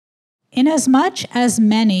Inasmuch as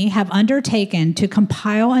many have undertaken to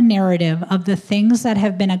compile a narrative of the things that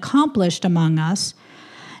have been accomplished among us,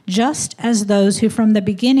 just as those who from the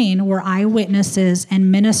beginning were eyewitnesses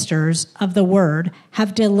and ministers of the word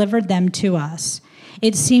have delivered them to us,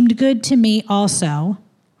 it seemed good to me also,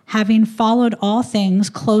 having followed all things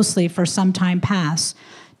closely for some time past,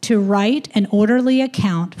 to write an orderly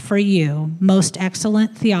account for you, most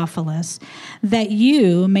excellent Theophilus, that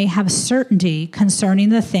you may have certainty concerning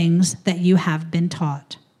the things that you have been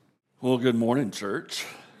taught. Well, good morning, church.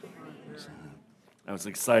 That was an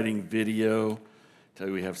exciting video. Tell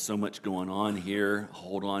you we have so much going on here.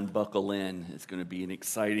 Hold on, buckle in. It's going to be an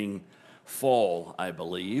exciting fall, I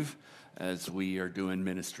believe, as we are doing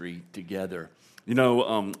ministry together. You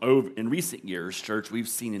know, in recent years, church, we've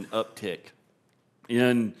seen an uptick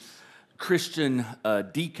in Christian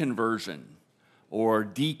deconversion or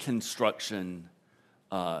deconstruction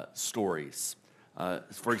stories.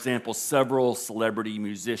 For example, several celebrity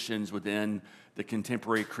musicians within the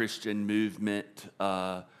contemporary Christian movement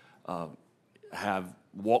have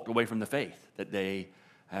walked away from the faith that they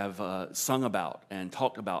have sung about and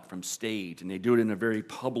talked about from stage, and they do it in a very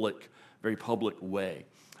public way.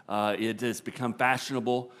 It has become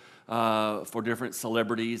fashionable for different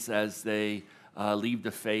celebrities as they leave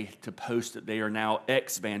the faith to post that they are now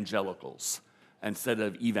ex-evangelicals instead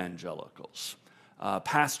of evangelicals.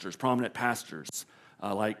 Prominent pastors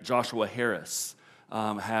like Joshua Harris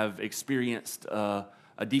have experienced a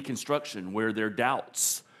deconstruction where their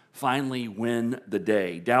doubts finally win the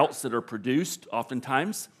day. Doubts that are produced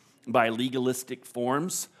oftentimes by legalistic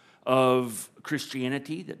forms of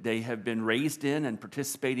Christianity that they have been raised in and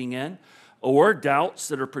participating in, or doubts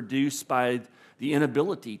that are produced by the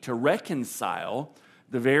inability to reconcile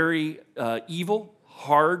the very evil,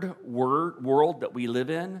 hard world that we live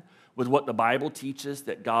in with what the Bible teaches,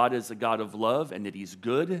 that God is a God of love and that He's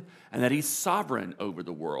good and that He's sovereign over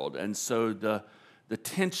the world. And so the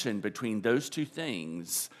tension between those two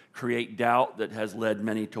things create doubt that has led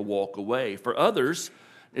many to walk away. For others,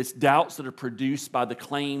 it's doubts that are produced by the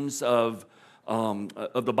claims of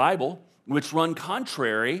the Bible, which run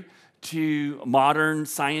contrary to modern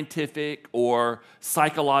scientific or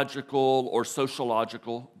psychological or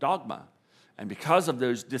sociological dogma. And because of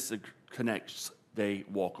those disconnects, they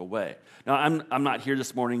walk away. Now, I'm not here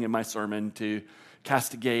this morning in my sermon to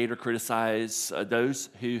castigate or criticize those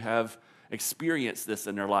who have experienced this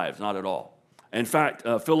in their lives, not at all. In fact,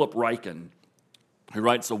 Philip Ryken, who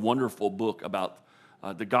writes a wonderful book about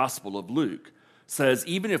the Gospel of Luke, says,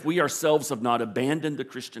 even if we ourselves have not abandoned the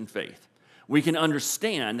Christian faith, we can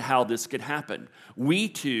understand how this could happen. We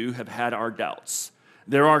too have had our doubts.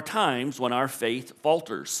 There are times when our faith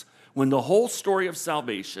falters, when the whole story of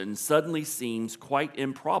salvation suddenly seems quite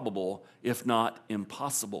improbable, if not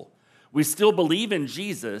impossible. We still believe in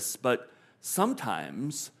Jesus, but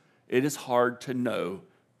sometimes it is hard to know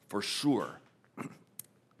for sure.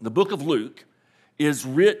 The book of Luke is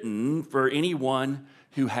written for anyone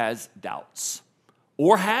who has doubts,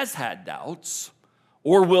 or has had doubts,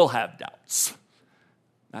 or will have doubts.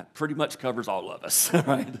 That pretty much covers all of us,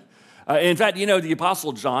 right? In fact, you know, the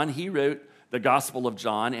Apostle John, he wrote the Gospel of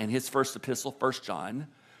John and his first epistle, 1 John,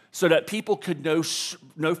 so that people could know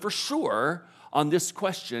for sure on this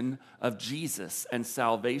question of Jesus and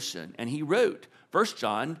salvation. And he wrote 1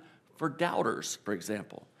 John for doubters, for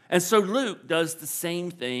example. And so Luke does the same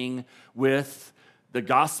thing with the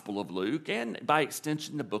Gospel of Luke and, by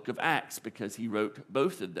extension, the book of Acts, because he wrote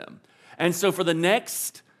both of them. And so for the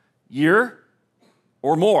next year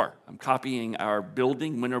or more, I'm copying our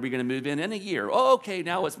building. When are we going to move in? In a year. Oh, okay,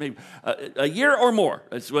 now it's maybe a year or more.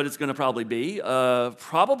 That's what it's going to probably be.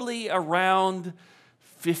 Probably around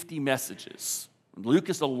 50 messages. Luke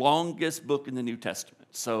is the longest book in the New Testament,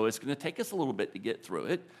 so it's going to take us a little bit to get through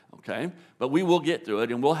it, okay? But we will get through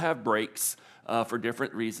it, and we'll have breaks for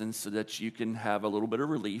different reasons so that you can have a little bit of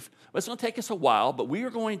relief. But it's going to take us a while, but we are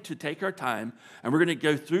going to take our time, and we're going to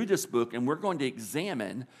go through this book, and we're going to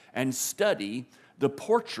examine and study the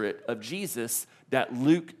portrait of Jesus that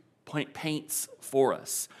Luke paints for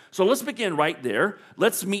us. So let's begin right there.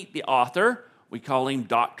 Let's meet the author. We call him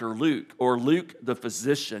Dr. Luke, or Luke the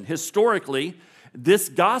physician. Historically, this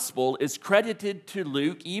gospel is credited to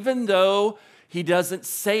Luke, even though he doesn't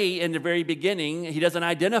say in the very beginning, he doesn't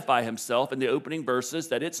identify himself in the opening verses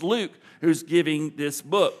that it's Luke who's giving this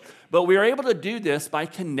book. But we are able to do this by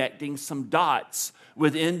connecting some dots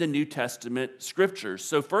within the New Testament scriptures.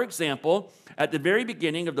 So, for example, at the very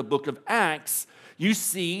beginning of the book of Acts, you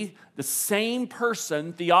see the same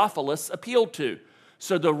person Theophilus appealed to.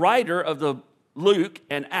 So the writer of the Luke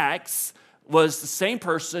and Acts was the same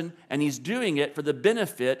person, and he's doing it for the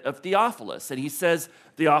benefit of Theophilus. And he says,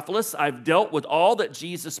 Theophilus, I've dealt with all that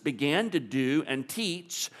Jesus began to do and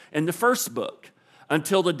teach in the first book,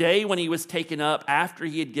 until the day when he was taken up after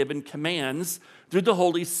he had given commands through the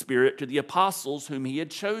Holy Spirit to the apostles whom he had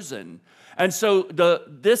chosen. And so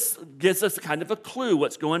this gives us kind of a clue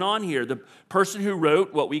what's going on here. The person who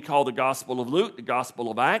wrote what we call the Gospel of Luke, the Gospel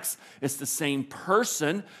of Acts, it's the same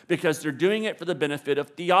person because they're doing it for the benefit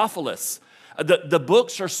of Theophilus. The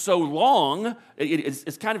books are so long,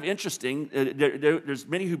 it's kind of interesting. There's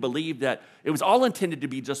many who believe that it was all intended to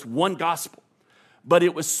be just one gospel. But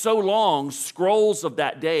it was so long, scrolls of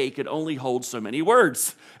that day could only hold so many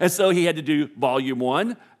words. And so he had to do volume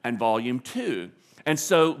 1 and volume 2. And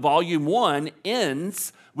so volume 1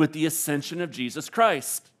 ends with the ascension of Jesus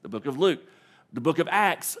Christ, the book of Luke. The book of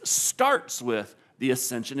Acts starts with the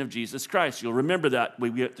ascension of Jesus Christ. You'll remember that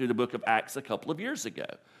we went through the book of Acts a couple of years ago.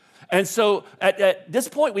 And so at this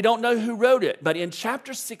point, we don't know who wrote it. But in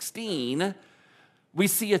chapter 16, we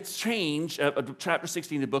see a change. Chapter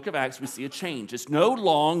 16 of the book of Acts, we see a change. It's no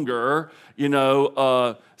longer,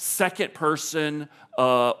 second person,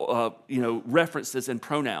 references and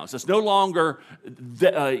pronouns. It's no longer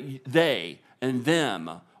they and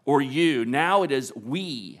them or you. Now it is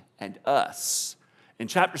we and us. In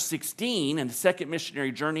chapter 16, in the second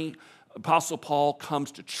missionary journey, Apostle Paul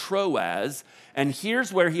comes to Troas, and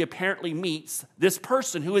here's where he apparently meets this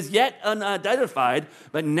person who is yet unidentified,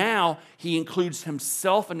 but now he includes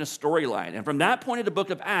himself in the storyline. And from that point of the book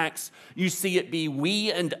of Acts, you see it be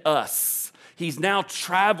we and us. He's now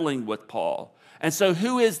traveling with Paul. And so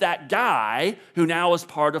who is that guy who now is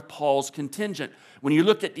part of Paul's contingent? When you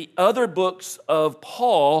look at the other books of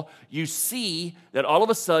Paul, you see that all of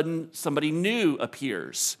a sudden somebody new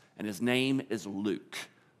appears, and his name is Luke,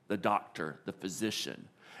 the doctor, the physician.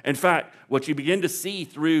 In fact, what you begin to see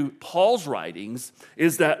through Paul's writings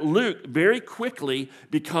is that Luke very quickly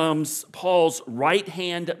becomes Paul's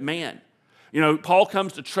right-hand man. Paul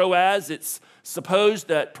comes to Troas. It's supposed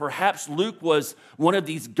that perhaps Luke was one of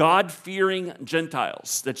these God-fearing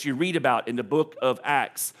Gentiles that you read about in the book of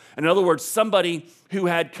Acts. In other words, somebody who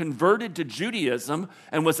had converted to Judaism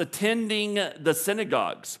and was attending the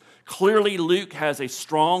synagogues. Clearly, Luke has a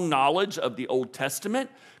strong knowledge of the Old Testament.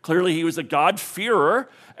 Clearly, he was a God-fearer.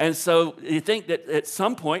 And so you think that at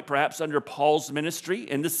some point, perhaps under Paul's ministry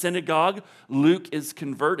in the synagogue, Luke is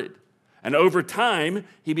converted. And over time,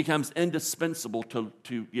 he becomes indispensable to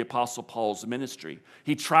the Apostle Paul's ministry.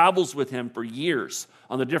 He travels with him for years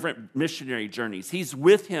on the different missionary journeys. He's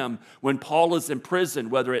with him when Paul is in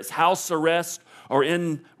prison, whether it's house arrest or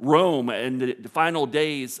in Rome in the final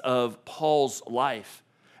days of Paul's life.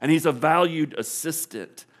 And he's a valued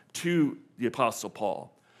assistant to the Apostle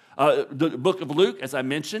Paul. The book of Luke, as I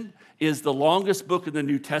mentioned, is the longest book in the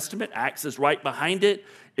New Testament. Acts is right behind it.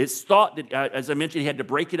 It's thought that, as I mentioned, he had to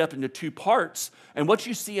break it up into 2 parts. And what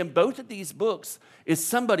you see in both of these books is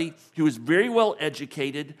somebody who is very well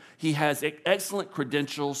educated. He has excellent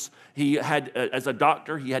credentials. He had, as a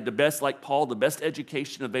doctor, he had the best, like Paul, the best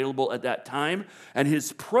education available at that time. And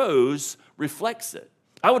his prose reflects it.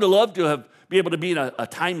 I would have loved to be able to be in a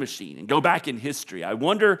time machine and go back in history. I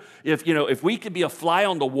wonder if we could be a fly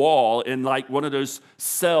on the wall in like one of those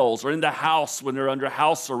cells or in the house when they're under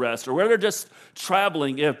house arrest or where they're just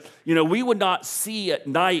traveling, if we would not see at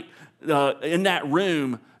night in that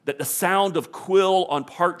room that the sound of quill on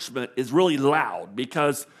parchment is really loud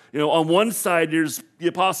because on one side, there's the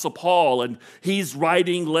Apostle Paul, and he's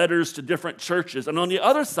writing letters to different churches. And on the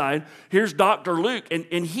other side, here's Dr. Luke,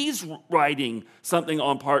 and he's writing something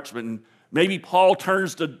on parchment. And maybe Paul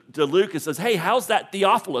turns to Luke and says, hey, how's that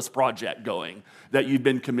Theophilus project going that you've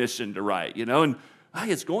been commissioned to write? And hey,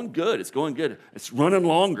 it's going good. It's going good. It's running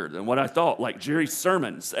longer than what I thought, like Jerry's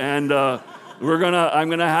sermons. And I'm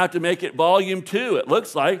gonna have to make it volume 2, it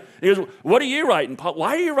looks like. He goes, what are you writing, Paul?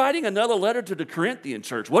 Why are you writing another letter to the Corinthian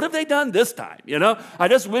church? What have they done this time? I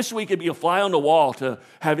just wish we could be a fly on the wall to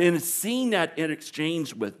have seen that in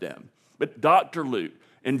exchange with them. But Dr. Luke,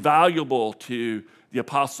 invaluable to the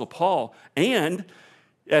Apostle Paul, and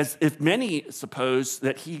as if many suppose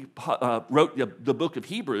that he wrote the book of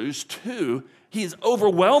Hebrews too, he is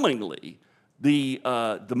overwhelmingly the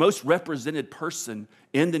most represented person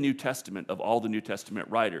in the New Testament of all the New Testament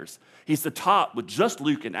writers. He's the top with just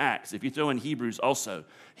Luke and Acts. If you throw in Hebrews also,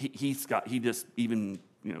 he just even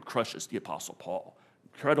crushes the Apostle Paul.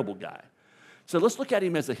 Incredible guy. So let's look at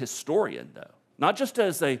him as a historian, though. Not just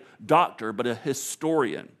as a doctor, but a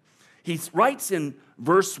historian. He writes in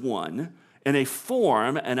verse 1 in a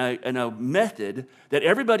form and a method that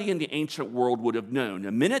everybody in the ancient world would have known.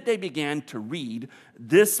 The minute they began to read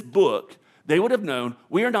this book, they would have known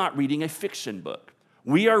we are not reading a fiction book.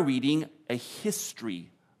 We are reading a history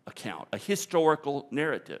account, a historical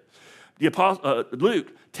narrative.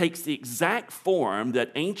 Luke takes the exact form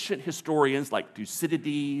that ancient historians like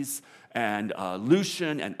Thucydides and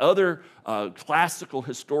Lucian and other classical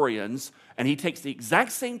historians, and he takes the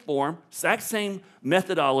exact same form, exact same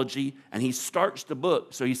methodology, and he starts the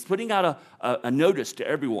book. So he's putting out a notice to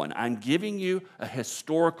everyone. I'm giving you a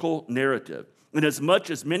historical narrative. And as much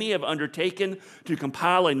as many have undertaken to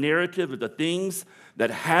compile a narrative of the things that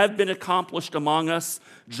have been accomplished among us,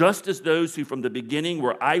 just as those who from the beginning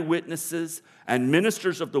were eyewitnesses and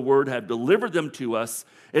ministers of the word have delivered them to us,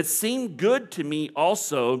 it seemed good to me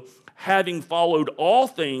also, having followed all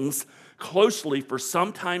things closely for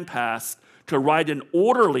some time past, to write an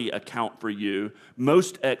orderly account for you,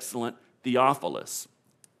 most excellent Theophilus.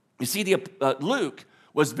 You see, Luke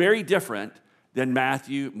was very different than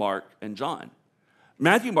Matthew, Mark, and John.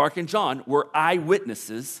 Matthew, Mark, and John were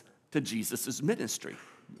eyewitnesses to Jesus' ministry.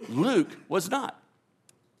 Luke was not.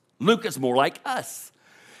 Luke is more like us.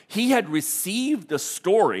 He had received the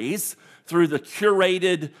stories through the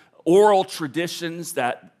curated oral traditions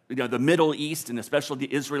that the Middle East, and especially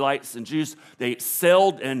the Israelites and Jews, they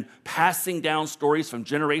excelled in passing down stories from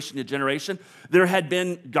generation to generation. There had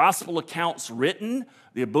been gospel accounts written.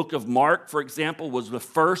 The book of Mark, for example, was the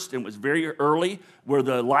first and was very early where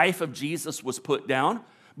the life of Jesus was put down.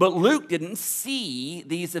 But Luke didn't see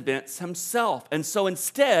these events himself. And so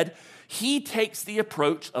instead, he takes the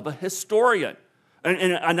approach of a historian. And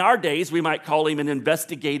in our days, we might call him an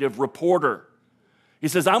investigative reporter. He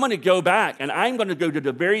says, I'm going to go back, and I'm going to go to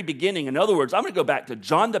the very beginning. In other words, I'm going to go back to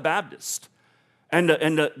John the Baptist and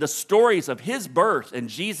the stories of his birth and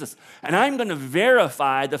Jesus, and I'm going to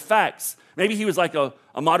verify the facts. Maybe he was like a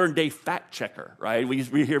modern-day fact checker, right? We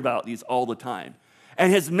hear about these all the time.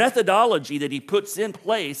 And his methodology that he puts in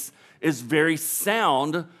place is very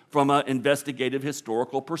sound from an investigative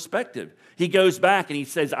historical perspective. He goes back and he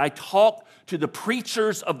says, I talk to the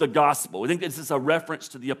preachers of the gospel. I think this is a reference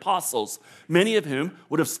to the apostles, many of whom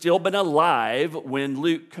would have still been alive when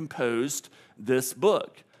Luke composed this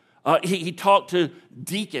book. He talked to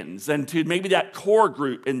deacons and to maybe that core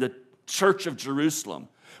group in the church of Jerusalem.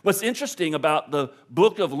 What's interesting about the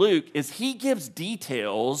book of Luke is he gives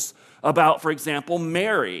details about, for example,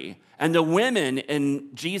 Mary and the women in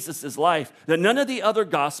Jesus' life that none of the other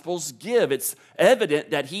gospels give. It's evident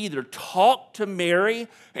that he either talked to Mary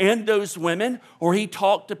and those women, or he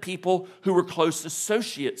talked to people who were close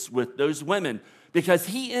associates with those women, because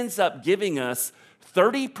he ends up giving us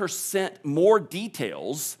 30% more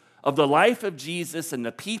details of the life of Jesus and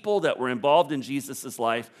the people that were involved in Jesus'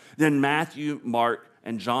 life than Matthew, Mark,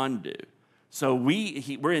 and John do. So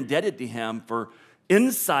we're indebted to him for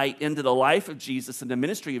insight into the life of Jesus and the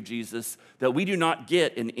ministry of Jesus that we do not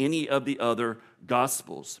get in any of the other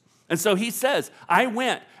gospels. And so he says, I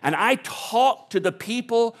went and I talked to the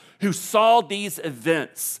people who saw these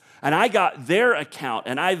events, and I got their account,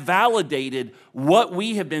 and I validated what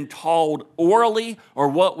we have been told orally or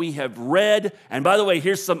what we have read. And by the way,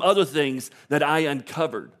 here's some other things that I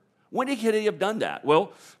uncovered. When could he have done that?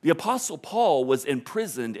 Well, the Apostle Paul was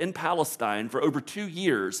imprisoned in Palestine for over 2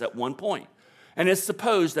 years at one point. And it's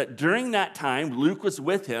supposed that during that time, Luke was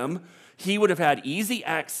with him. He would have had easy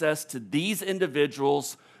access to these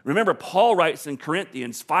individuals. Remember, Paul writes in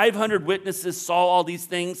Corinthians, 500 witnesses saw all these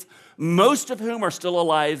things, most of whom are still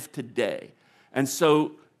alive today. And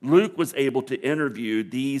so Luke was able to interview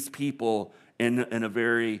these people in a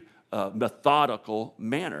very methodical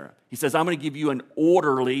manner. He says, I'm going to give you an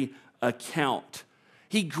orderly account.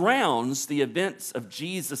 He grounds the events of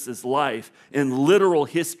Jesus' life in literal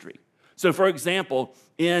history. So, for example,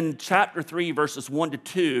 in chapter 3, verses 1 to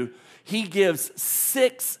 2, he gives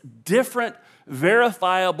 6 different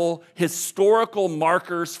verifiable historical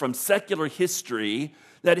markers from secular history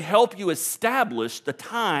that help you establish the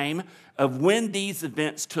time of when these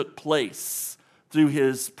events took place through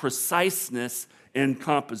his preciseness in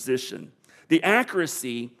composition. The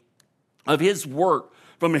accuracy of his work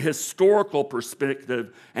from a historical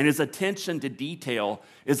perspective and his attention to detail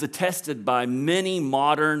is attested by many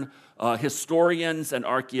modern historians and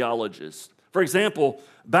archaeologists. For example,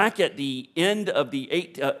 back at the end of the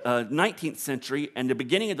 19th century and the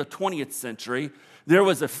beginning of the 20th century, there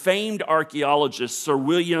was a famed archaeologist, Sir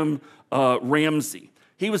William Ramsay.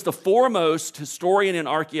 He was the foremost historian and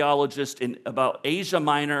archaeologist in about Asia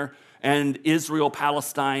Minor and Israel,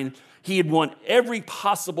 Palestine. He had won every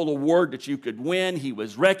possible award that you could win. He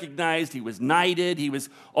was recognized. He was knighted. He was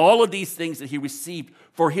all of these things that he received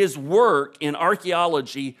for his work in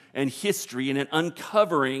archaeology and history and in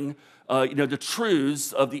uncovering the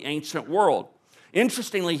truths of the ancient world.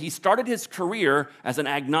 Interestingly, he started his career as an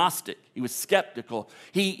agnostic. He was skeptical.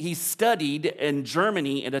 He studied in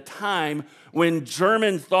Germany at a time when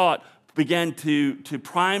German thought began to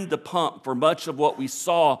prime the pump for much of what we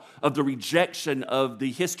saw of the rejection of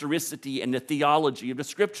the historicity and the theology of the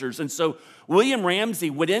scriptures. And so William Ramsey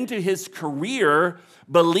went into his career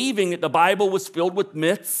believing that the Bible was filled with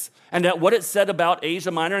myths and that what it said about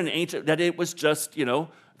Asia Minor and ancient, that it was just,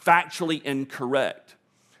 factually incorrect.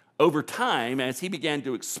 Over time, as he began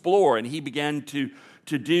to explore and he began to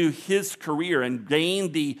do his career and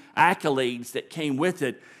gain the accolades that came with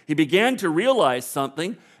it, he began to realize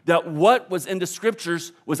something, that what was in the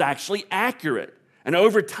scriptures was actually accurate. And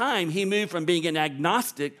over time, he moved from being an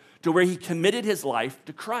agnostic to where he committed his life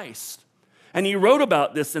to Christ. And he wrote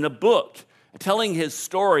about this in a book, telling his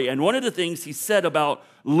story. And one of the things he said about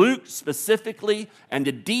Luke specifically and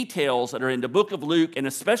the details that are in the book of Luke, and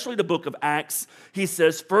especially the book of Acts, he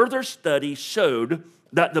says, further study showed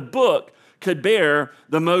that the book could bear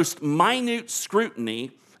the most minute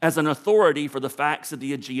scrutiny as an authority for the facts of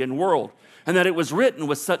the Aegean world, and that it was written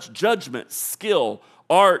with such judgment, skill,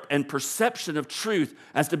 art, and perception of truth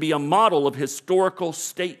as to be a model of historical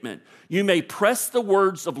statement. You may press the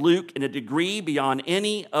words of Luke in a degree beyond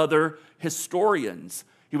any other historians.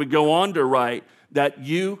 He would go on to write that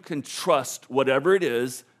you can trust whatever it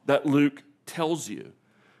is that Luke tells you.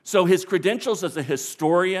 So his credentials as a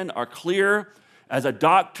historian are clear, as a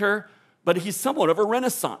doctor, but he's somewhat of a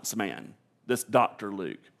Renaissance man, this Dr.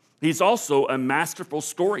 Luke. He's also a masterful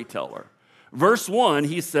storyteller. Verse 1,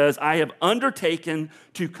 he says, I have undertaken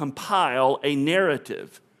to compile a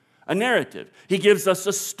narrative. A narrative. He gives us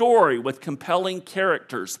a story with compelling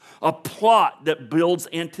characters, a plot that builds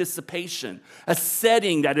anticipation, a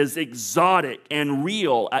setting that is exotic and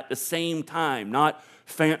real at the same time, not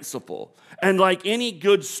fanciful. And like any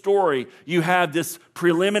good story, you have this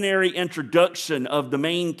preliminary introduction of the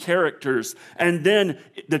main characters, and then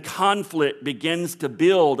the conflict begins to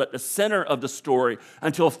build at the center of the story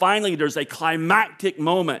until finally there's a climactic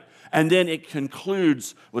moment, and then it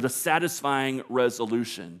concludes with a satisfying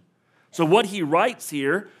resolution. So what he writes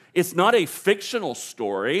here, it's not a fictional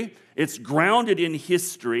story. It's grounded in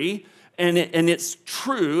history, and it's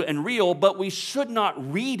true and real, but we should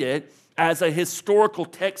not read it as a historical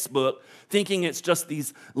textbook, thinking it's just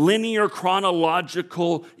these linear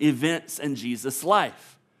chronological events in Jesus'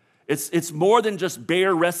 life. It's more than just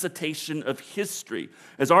bare recitation of history.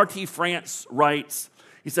 As R.T. France writes,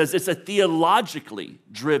 he says, it's a theologically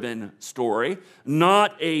driven story,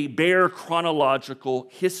 not a bare chronological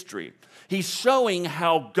history. He's showing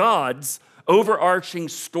how God's overarching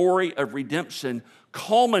story of redemption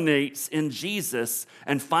culminates in Jesus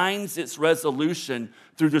and finds its resolution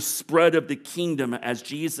through the spread of the kingdom as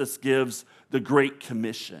Jesus gives the Great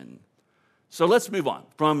Commission. So let's move on.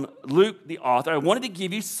 From Luke, the author, I wanted to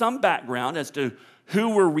give you some background as to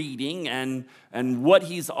who we're reading and what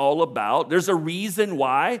he's all about. There's a reason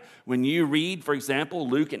why when you read, for example,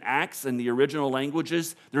 Luke and Acts in the original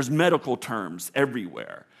languages, there's medical terms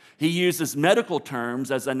everywhere. He uses medical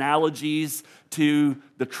terms as analogies to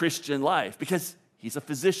the Christian life because he's a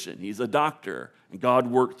physician, he's a doctor, and God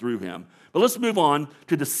worked through him. But let's move on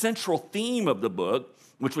to the central theme of the book,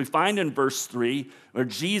 which we find in verse 3, where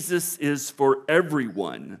Jesus is for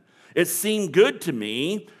everyone. It seemed good to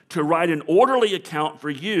me to write an orderly account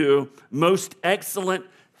for you, most excellent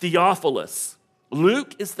Theophilus.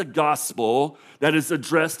 Luke is the gospel that is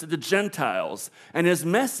addressed to the Gentiles, and his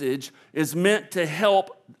message is meant to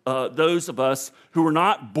help those of us who were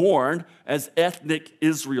not born as ethnic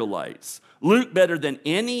Israelites. Luke, better than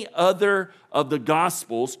any other of the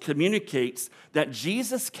Gospels, communicates that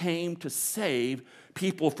Jesus came to save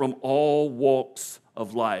people from all walks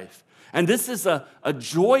of life. And this is a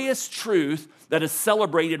joyous truth that is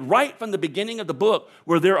celebrated right from the beginning of the book,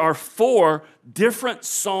 where there are 4 different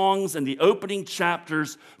songs in the opening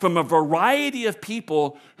chapters from a variety of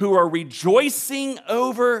people who are rejoicing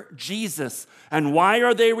over Jesus. And why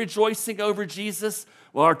are they rejoicing over Jesus?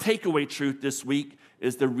 Well, our takeaway truth this week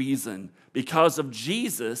is the reason. Because of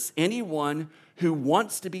Jesus, anyone who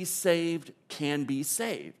wants to be saved can be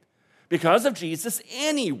saved. Because of Jesus,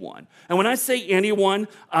 anyone. And when I say anyone,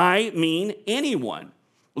 I mean anyone.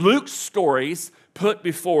 Luke's stories put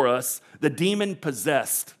before us the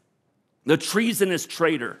demon-possessed, the treasonous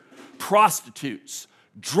traitor, prostitutes,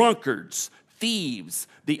 drunkards, thieves,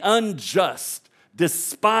 the unjust,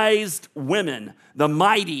 despised women, the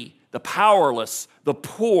mighty, the powerless, the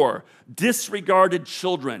poor, disregarded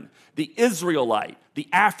children, the Israelite, the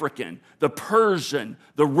African, the Persian,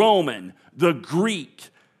 the Roman, the Greek.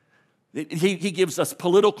 He gives us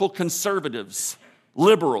political conservatives,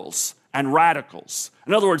 liberals, and radicals.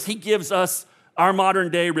 In other words, he gives us our modern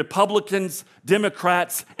day Republicans,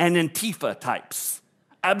 Democrats, and Antifa types.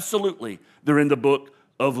 Absolutely, they're in the book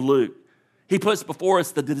of Luke. He puts before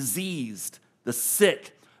us the diseased, the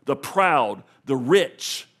sick, the proud, the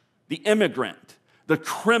rich, the immigrant, the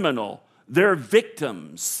criminal, their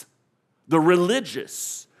victims, the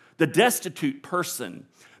religious, the destitute person,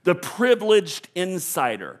 the privileged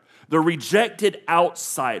insider, the rejected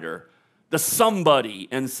outsider, the somebody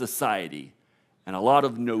in society, and a lot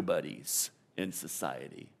of nobodies in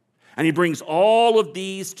society. And he brings all of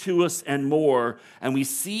these to us and more, and we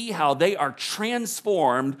see how they are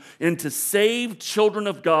transformed into saved children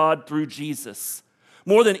of God through Jesus.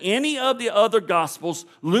 More than any of the other Gospels,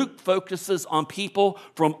 Luke focuses on people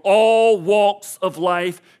from all walks of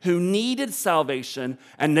life who needed salvation,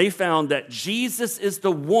 and they found that Jesus is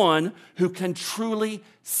the one who can truly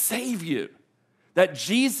save you. That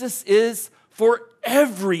Jesus is for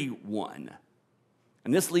everyone.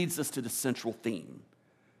 And this leads us to the central theme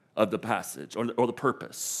of the passage, or the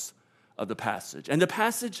purpose of the passage. And the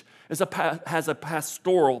passage has a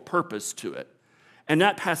pastoral purpose to it. And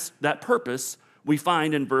that purpose we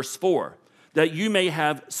find in verse 4, that you may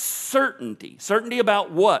have certainty. Certainty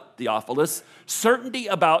about what, Theophilus? Certainty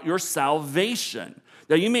about your salvation.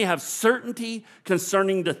 That you may have certainty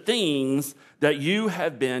concerning the things that you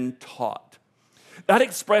have been taught. That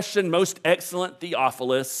expression, most excellent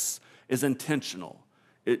Theophilus, is intentional.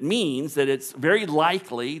 It means that it's very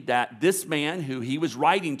likely that this man who he was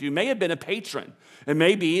writing to may have been a patron. It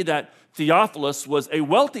may be that Theophilus was a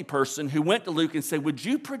wealthy person who went to Luke and said, would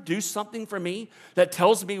you produce something for me that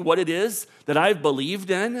tells me what it is that I've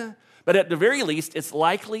believed in? But at the very least, it's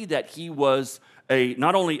likely that he was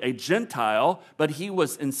not only a Gentile, but he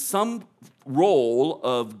was in some role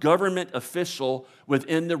of government official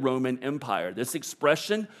within the Roman Empire. This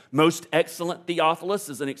expression, most excellent Theophilus,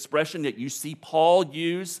 is an expression that you see Paul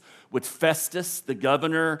use with Festus, the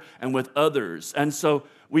governor, and with others. And so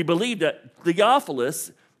we believe that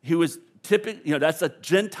Theophilus, who is typically, that's a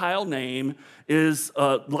Gentile name, is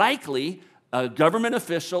likely a government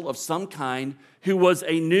official of some kind who was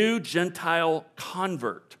a new Gentile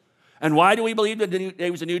convert. And why do we believe that he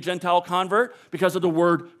was a new Gentile convert? Because of the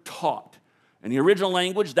word taught. In the original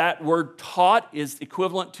language, that word taught is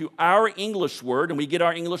equivalent to our English word, and we get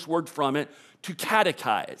our English word from it, to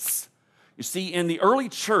catechize. You see, in the early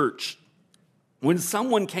church, when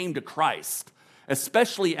someone came to Christ,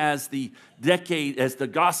 especially as the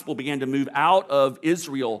gospel began to move out of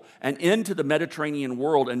Israel and into the Mediterranean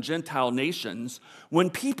world and Gentile nations, when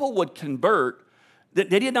people would convert, they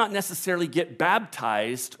did not necessarily get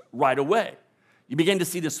baptized right away. You begin to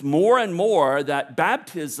see this more and more, that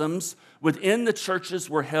baptisms within the churches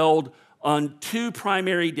were held on two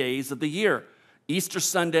primary days of the year, Easter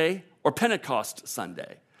Sunday or Pentecost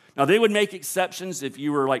Sunday. Now, they would make exceptions if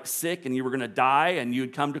you were sick and you were going to die and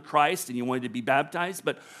you'd come to Christ and you wanted to be baptized.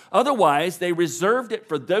 But otherwise, they reserved it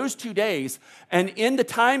for those 2 days. And in the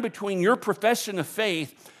time between your profession of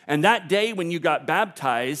faith and that day when you got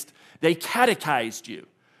baptized, they catechized you.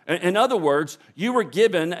 In other words, you were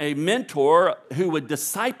given a mentor who would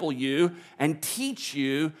disciple you and teach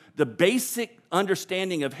you the basic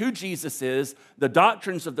understanding of who Jesus is, the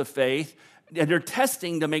doctrines of the faith, and they're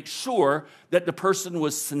testing to make sure that the person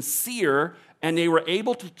was sincere and they were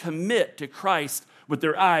able to commit to Christ with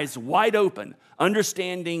their eyes wide open,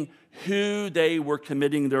 understanding who they were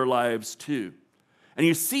committing their lives to. And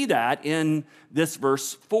you see that in this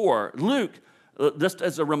verse 4. Luke, just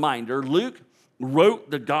as a reminder, Luke wrote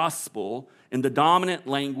the gospel in the dominant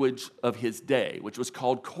language of his day, which was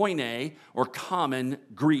called Koine, or Common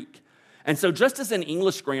Greek. And so just as in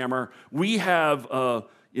English grammar, we have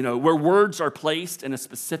where words are placed in a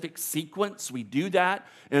specific sequence, we do that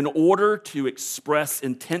in order to express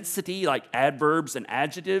intensity, like adverbs and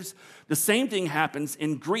adjectives. The same thing happens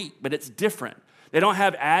in Greek, but it's different. They don't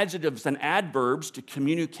have adjectives and adverbs to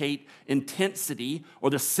communicate intensity or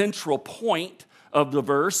the central point of the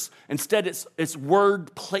verse. Instead, it's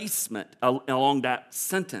word placement along that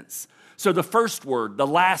sentence. So the first word, the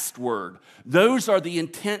last word, those are the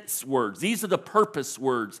intense words. These are the purpose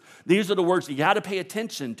words. These are the words you got to pay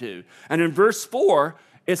attention to. And in verse 4,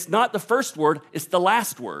 it's not the first word, it's the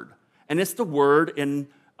last word. And it's the word in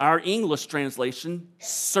our English translation,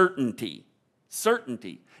 certainty.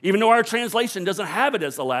 Certainty. Even though our translation doesn't have it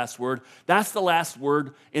as the last word, that's the last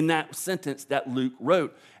word in that sentence that Luke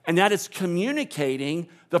wrote. And that is communicating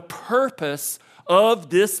the purpose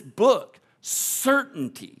of this book,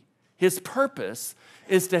 certainty. His purpose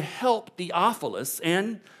is to help Theophilus,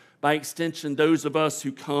 and by extension, those of us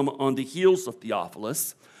who come on the heels of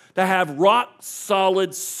Theophilus, to have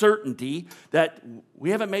rock-solid certainty that we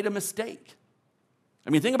haven't made a mistake. I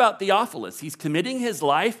mean, think about Theophilus. He's committing his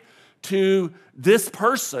life to this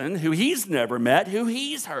person who he's never met, who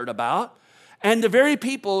he's heard about, and the very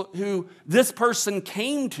people who this person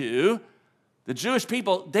came to, the Jewish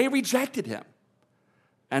people, they rejected him.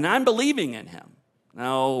 And I'm believing in him.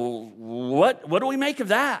 Now, what do we make of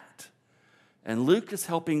that? And Luke is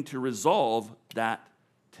helping to resolve that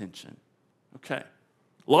tension. Okay,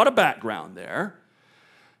 a lot of background there.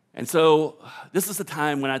 And so this is the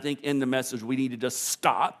time when I think in the message we need to just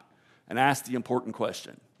stop and ask the important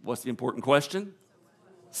question. What's the important question?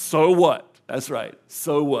 So what? That's right.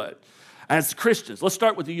 So what? As Christians, let's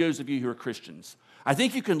start with those of you who are Christians. I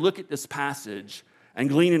think you can look at this passage and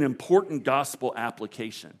glean an important gospel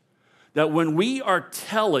application. That when we are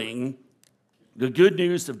telling the good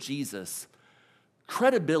news of Jesus,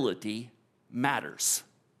 credibility matters.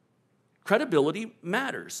 Credibility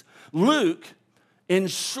matters. Luke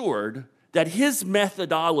ensured that his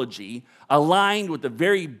methodology aligned with the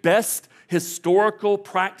very best historical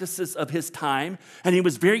practices of his time, and he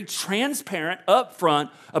was very transparent up front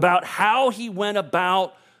about how he went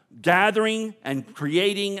about gathering and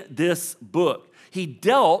creating this book. He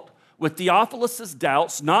dealt with Theophilus'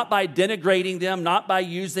 doubts, not by denigrating them, not by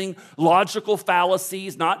using logical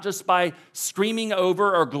fallacies, not just by screaming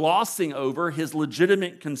over or glossing over his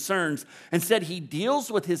legitimate concerns. Instead, he deals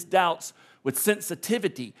with his doubts with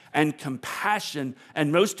sensitivity and compassion,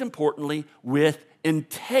 and most importantly, with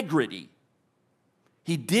integrity.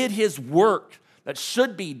 He did his work that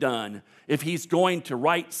should be done if he's going to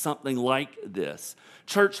write something like this.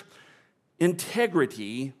 Church,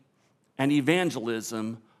 integrity and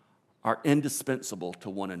evangelism are indispensable to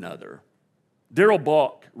one another. Daryl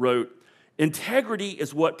Balk wrote, "Integrity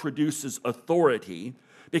is what produces authority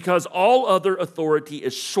because all other authority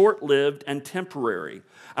is short-lived and temporary.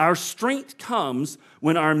 Our strength comes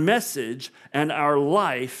when our message and our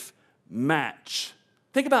life match."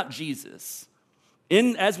 Think about Jesus.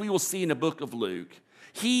 As we will see in the book of Luke,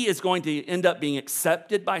 he is going to end up being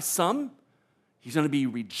accepted by some. He's going to be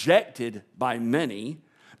rejected by many.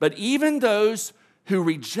 But even those who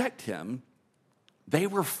reject him, they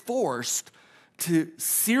were forced to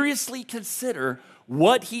seriously consider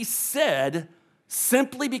what he said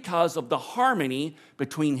simply because of the harmony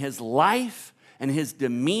between his life and his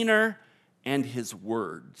demeanor and his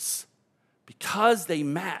words. Because they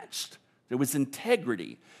matched, there was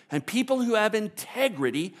integrity. And people who have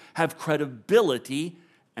integrity have credibility,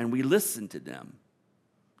 and we listen to them.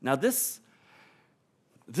 Now, this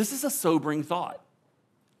is a sobering thought.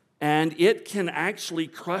 And it can actually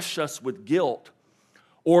crush us with guilt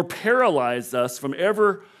or paralyze us from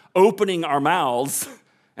ever opening our mouths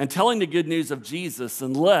and telling the good news of Jesus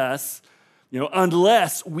unless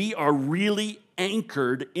we are really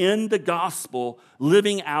anchored in the gospel,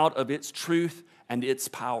 living out of its truth and its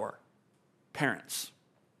power. Parents,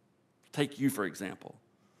 take you for example.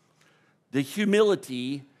 The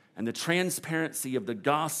humility and the transparency of the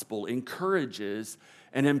gospel encourages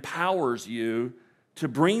and empowers you to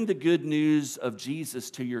bring the good news of Jesus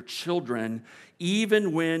to your children,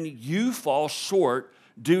 even when you fall short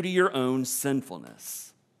due to your own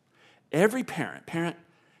sinfulness. Every parent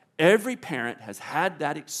has had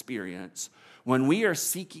that experience when we are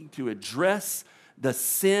seeking to address the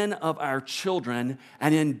sin of our children,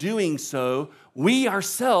 and in doing so, we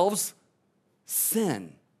ourselves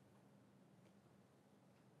sin.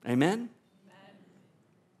 Amen?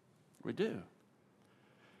 We do.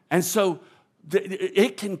 And so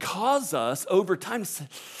it can cause us over time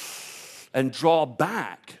and draw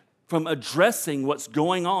back from addressing what's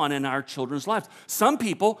going on in our children's lives. Some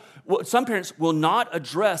parents will not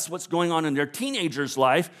address what's going on in their teenager's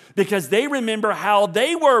life because they remember how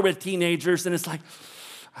they were with teenagers, and it's like,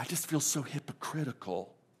 I just feel so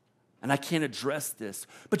hypocritical, and I can't address this.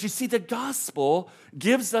 But you see, the gospel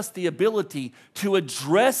gives us the ability to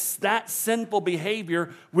address that sinful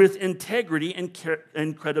behavior with integrity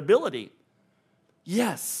and credibility.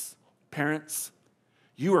 Yes, parents,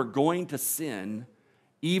 you are going to sin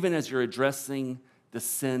even as you're addressing the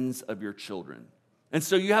sins of your children. And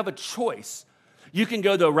so you have a choice. You can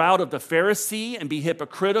go the route of the Pharisee and be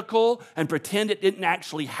hypocritical and pretend it didn't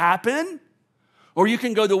actually happen, or you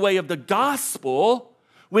can go the way of the gospel,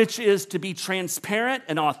 which is to be transparent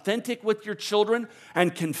and authentic with your children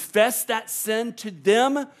and confess that sin to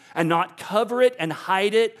them and not cover it and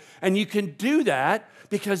hide it. And you can do that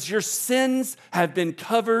because your sins have been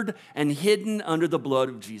covered and hidden under the blood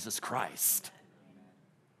of Jesus Christ.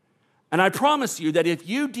 And I promise you that if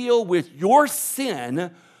you deal with your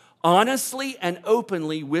sin honestly and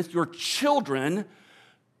openly with your children,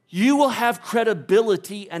 you will have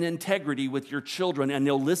credibility and integrity with your children, and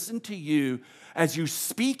they'll listen to you as you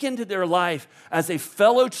speak into their life as a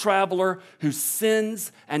fellow traveler who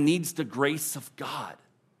sins and needs the grace of God.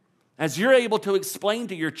 As you're able to explain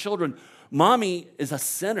to your children, Mommy is a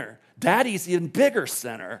sinner, Daddy's an even bigger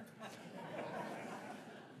sinner.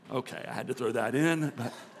 Okay, I had to throw that in,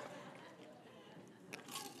 but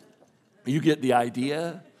you get the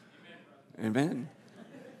idea. Amen.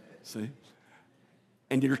 See?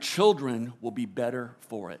 And your children will be better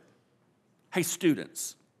for it. Hey,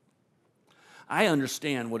 students, I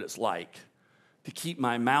understand what it's like to keep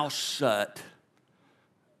my mouth shut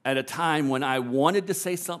at a time when I wanted to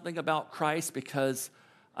say something about Christ because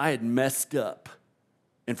I had messed up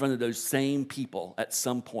in front of those same people at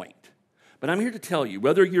some point. But I'm here to tell you,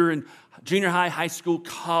 whether you're in junior high, high school,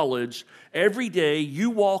 college, every day you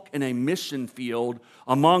walk in a mission field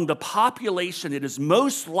among the population that is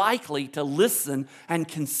most likely to listen and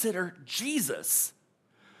consider Jesus.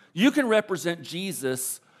 You can represent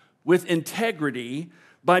Jesus with integrity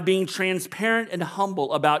by being transparent and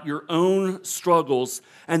humble about your own struggles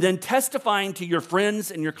and then testifying to your friends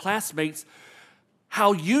and your classmates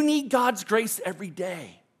how you need God's grace every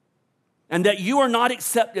day. And that you are not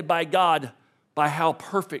accepted by God by how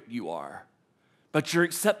perfect you are, but you're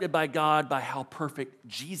accepted by God by how perfect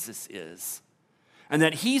Jesus is. And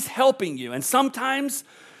that He's helping you. And sometimes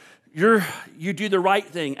you do the right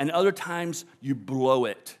thing, and other times you blow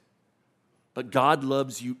it. But God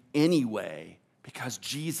loves you anyway because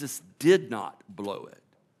Jesus did not blow it.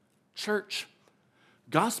 Church,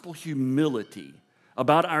 gospel humility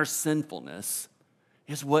about our sinfulness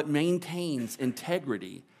is what maintains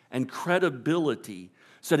integrity and credibility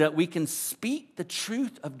so that we can speak the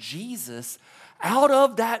truth of Jesus out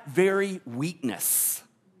of that very weakness.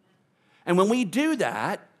 And when we do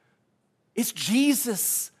that, it's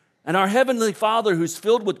Jesus and our Heavenly Father who's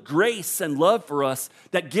filled with grace and love for us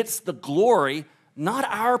that gets the glory, not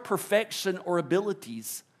our perfection or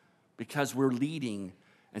abilities, because we're leading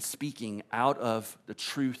and speaking out of the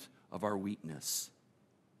truth of our weakness.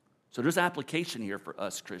 So there's application here for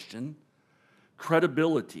us, Christian.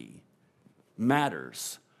 Credibility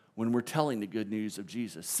matters when we're telling the good news of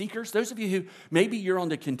Jesus. Seekers, those of you who maybe you're on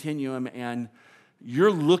the continuum and you're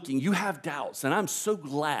looking, you have doubts, and I'm so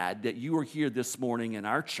glad that you are here this morning in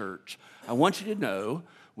our church. I want you to know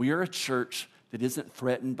we are a church that isn't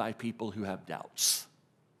threatened by people who have doubts.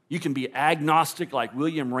 You can be agnostic like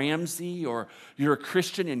William Ramsey, or you're a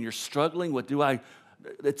Christian and you're struggling with,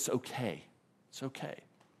 it's okay. It's okay.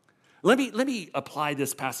 Let me apply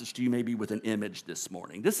this passage to you maybe with an image this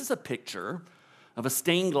morning. This is a picture of a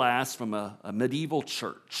stained glass from a medieval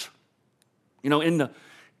church. You know, in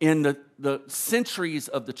the centuries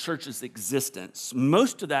of the church's existence,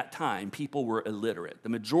 most of that time, people were illiterate. The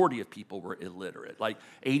majority of people were illiterate. Like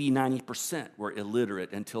 80-90% were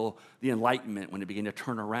illiterate until the Enlightenment, when it began to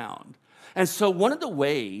turn around. And so one of the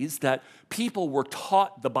ways that people were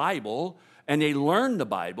taught the Bible and they learned the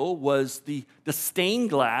Bible was the stained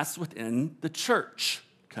glass within the church,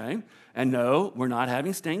 okay? And no, we're not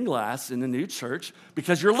having stained glass in the new church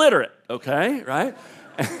because you're literate, okay, right?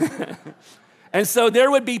 And so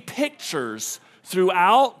there would be pictures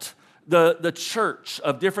throughout the church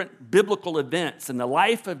of different biblical events and the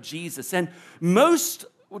life of Jesus. And most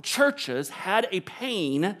churches had a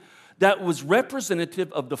pane that was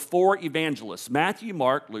representative of the four evangelists, Matthew,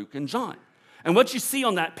 Mark, Luke, and John. And what you see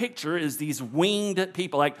on that picture is these winged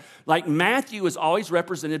people. Like Matthew is always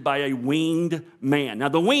represented by a winged man. Now,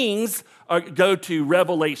 the wings go to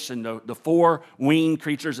Revelation, the four winged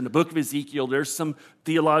creatures in the book of Ezekiel. There's some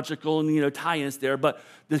theological tie-ins there, but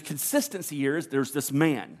the consistency here is there's this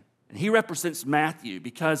man, and he represents Matthew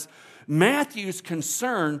because Matthew's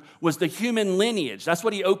concern was the human lineage. That's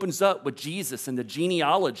what he opens up with Jesus and the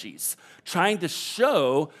genealogies, trying to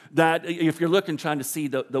show that if you're trying to see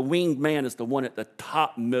the winged man is the one at the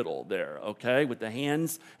top middle there, okay, with the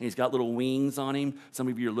hands, and he's got little wings on him. Some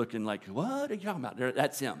of you are looking like, what are you talking about?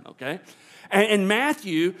 That's him, okay? And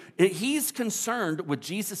Matthew, he's concerned with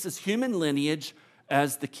Jesus' human lineage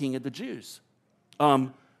as the King of the Jews.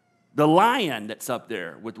 The lion that's up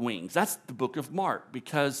there with wings, that's the book of Mark,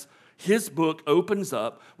 because his book opens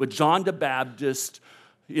up with John the Baptist,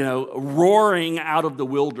 roaring out of the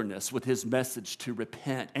wilderness with his message to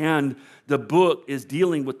repent. And the book is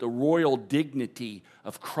dealing with the royal dignity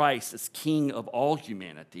of Christ as King of all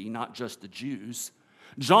humanity, not just the Jews.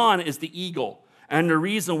 John is the eagle. And the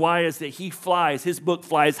reason why is that his book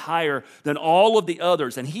flies higher than all of the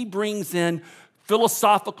others. And he brings in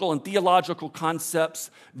philosophical and theological concepts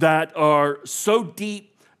that are so deep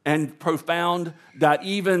and profound that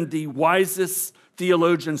even the wisest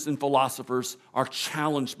theologians and philosophers are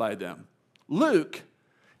challenged by them. Luke,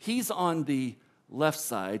 he's on the left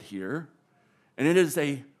side here, and it is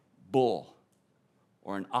a bull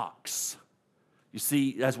or an ox. You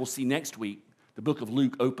see, as we'll see next week, the book of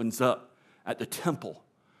Luke opens up at the temple,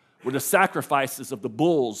 where the sacrifices of the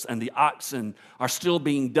bulls and the oxen are still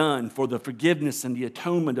being done for the forgiveness and the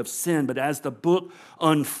atonement of sin. But as the book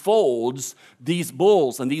unfolds, these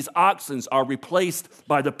bulls and these oxen are replaced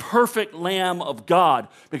by the perfect Lamb of God,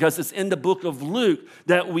 because it's in the book of Luke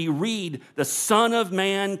that we read, the Son of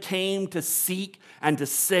Man came to seek and to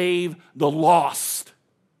save the lost.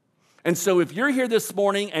 And so if you're here this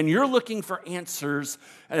morning and you're looking for answers,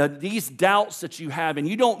 these doubts that you have, and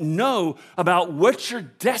you don't know about what your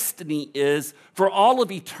destiny is for all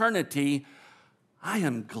of eternity, I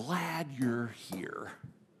am glad you're here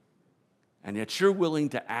and that you're willing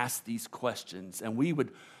to ask these questions. And we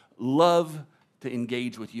would love to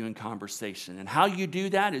engage with you in conversation. And how you do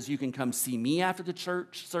that is you can come see me after the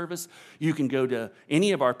church service. You can go to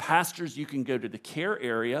any of our pastors. You can go to the care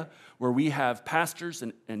area where we have pastors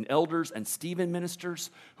and elders and Stephen ministers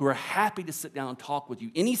who are happy to sit down and talk with you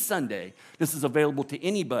any Sunday. This is available to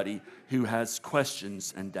anybody who has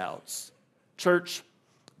questions and doubts. Church,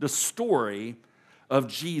 the story of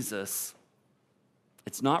Jesus,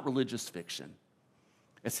 it's not religious fiction.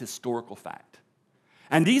 It's historical fact.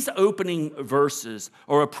 And these opening verses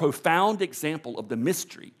are a profound example of the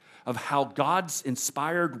mystery of how God's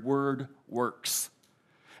inspired word works.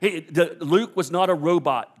 Luke was not a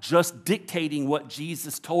robot just dictating what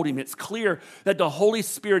Jesus told him. It's clear that the Holy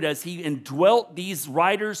Spirit, as he indwelt these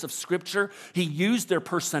writers of Scripture, he used their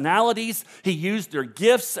personalities, he used their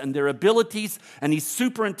gifts and their abilities, and he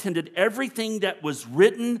superintended everything that was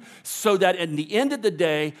written so that at the end of the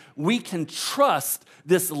day, we can trust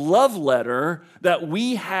this love letter that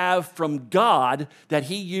we have from God that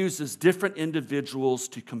he uses different individuals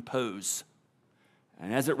to compose.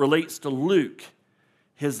 And as it relates to Luke,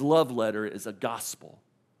 his love letter is a gospel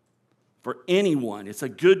for anyone. It's a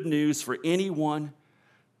good news for anyone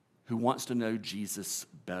who wants to know Jesus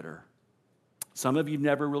better. Some of you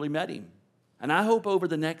never really met him. And I hope over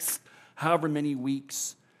the next however many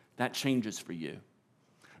weeks that changes for you.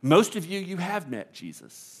 Most of you have met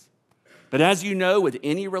Jesus. But as you know, with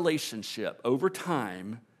any relationship, over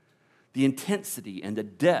time, the intensity and the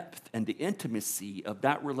depth and the intimacy of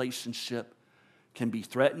that relationship can be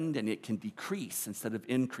threatened and it can decrease instead of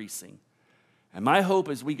increasing. And my hope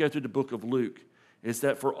as we go through the book of Luke is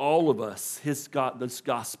that for all of us, this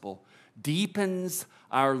gospel deepens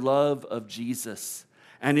our love of Jesus,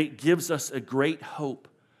 and it gives us a great hope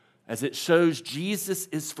as it shows Jesus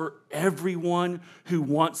is for everyone who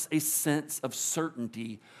wants a sense of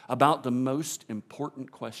certainty about the most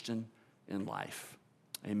important question in life.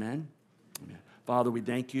 Amen? Amen. Father, we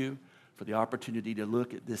thank you for the opportunity to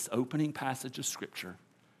look at this opening passage of Scripture.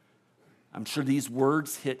 I'm sure these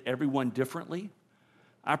words hit everyone differently.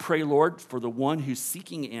 I pray, Lord, for the one who's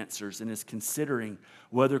seeking answers and is considering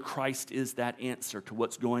whether Christ is that answer to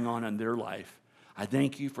what's going on in their life. I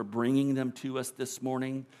thank you for bringing them to us this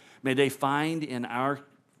morning. May they find in our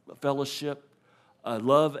fellowship a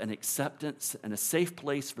love and acceptance and a safe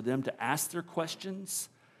place for them to ask their questions.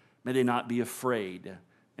 May they not be afraid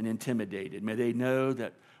and intimidated. May they know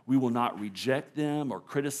that we will not reject them or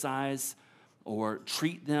criticize or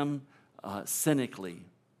treat them cynically,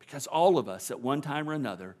 because all of us at one time or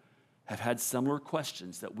another have had similar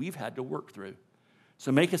questions that we've had to work through.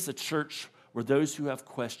 So make us a church where those who have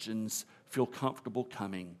questions feel comfortable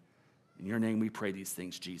coming. In your name we pray these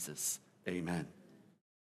things, Jesus. Amen.